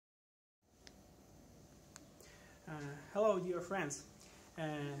Hello, dear friends.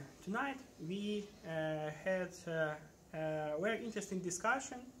 Tonight we had a very interesting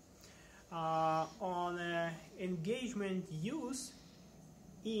discussion on engagement use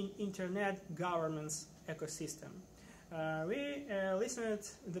in Internet governance ecosystem. We listened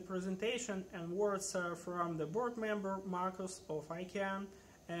to the presentation and words from the board member Marcus of ICANN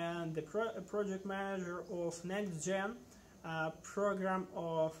and the project manager of NextGen program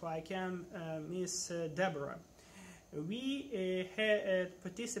of ICANN, Miss Deborah. We had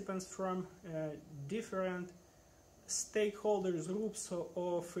participants from different stakeholders groups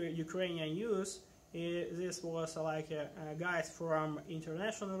of Ukrainian youth. This was like guys from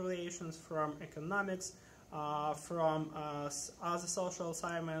international relations, from economics, from other social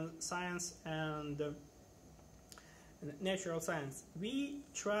science and natural science. We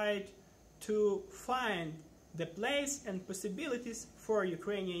tried to find the place and possibilities for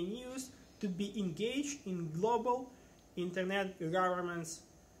Ukrainian youth to be engaged in global Internet governance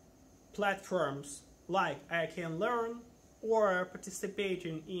platforms like ICANN Learn, or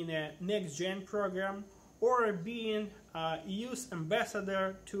participating in a NextGen program, or being a youth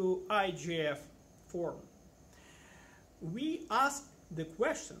ambassador to IGF forum. We asked the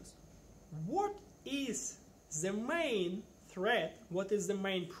questions: what is the main threat, what is the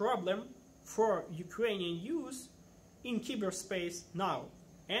main problem for Ukrainian youth in cyberspace now?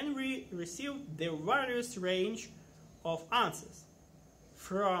 And we received the various range of answers,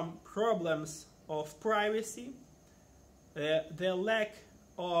 from problems of privacy, the lack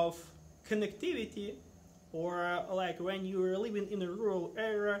of connectivity, or like when you are living in a rural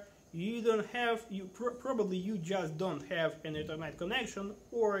area, you don't have, probably you just don't have an internet connection,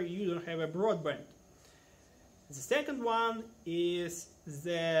 or you don't have a broadband. The second one is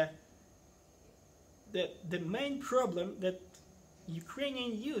the main problem that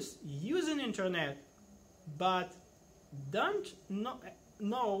Ukrainian youth using internet but don't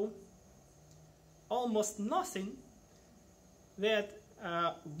know almost nothing that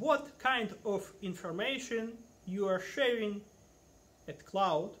what kind of information you are sharing at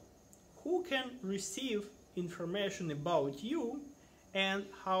cloud, who can receive information about you, and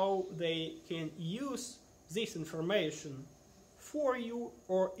how they can use this information for you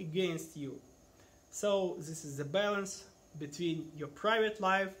or against you. So this is the balance between your private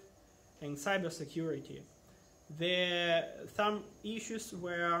life and cybersecurity. Some issues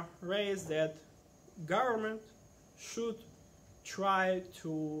were raised that government should try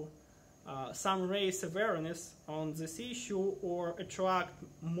to raise awareness on this issue, or attract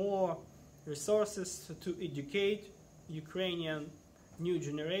more resources to educate Ukrainian new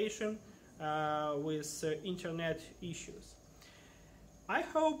generation with internet issues. I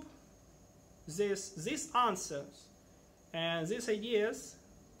hope these answers and these ideas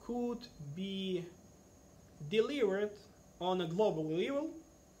could be delivered on a global level,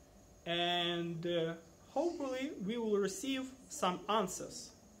 and hopefully we will receive some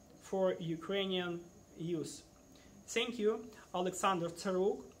answers for Ukrainian youth. Thank you, Alexander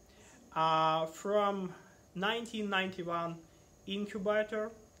Tsaruk, from 1991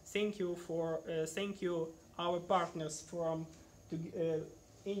 Incubator. Thank you our partners from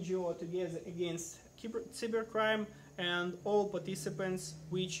NGO Together Against Cybercrime, and all participants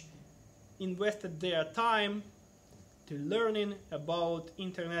which invested their time to learning about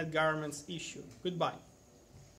Internet governance issue. Goodbye.